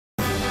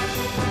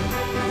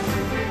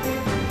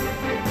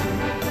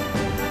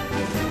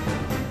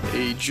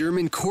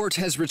German court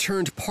has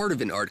returned part of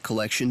an art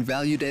collection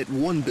valued at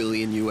 $1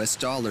 billion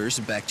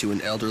back to an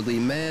elderly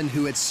man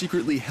who had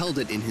secretly held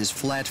it in his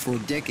flat for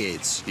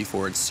decades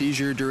before its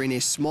seizure during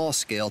a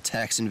small-scale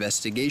tax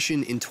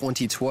investigation in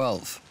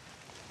 2012.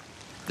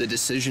 The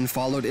decision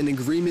followed an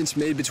agreement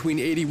made between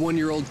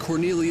 81-year-old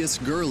Cornelius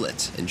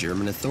Gerlit and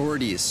German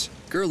authorities.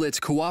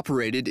 Gerlit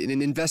cooperated in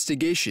an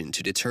investigation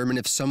to determine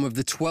if some of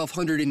the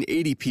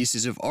 1,280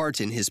 pieces of art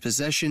in his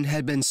possession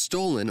had been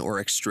stolen or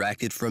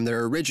extracted from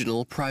their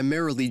original,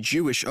 primarily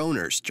Jewish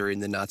owners during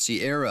the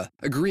Nazi era,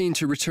 agreeing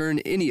to return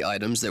any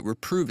items that were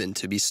proven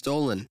to be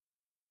stolen.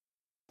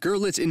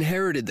 Gerlit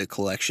inherited the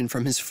collection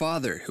from his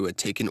father, who had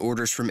taken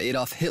orders from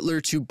Adolf Hitler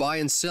to buy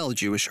and sell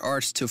Jewish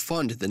art to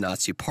fund the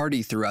Nazi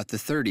Party throughout the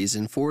 30s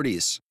and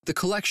 40s. The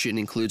collection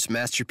includes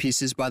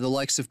masterpieces by the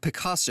likes of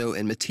Picasso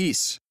and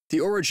Matisse. The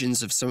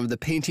origins of some of the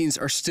paintings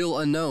are still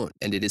unknown,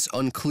 and it is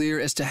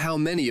unclear as to how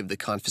many of the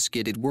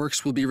confiscated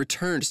works will be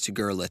returned to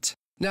Gerlit.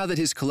 Now that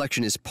his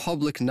collection is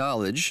public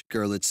knowledge,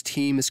 Gerlit's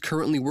team is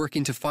currently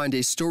working to find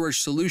a storage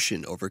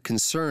solution over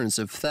concerns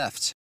of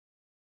theft.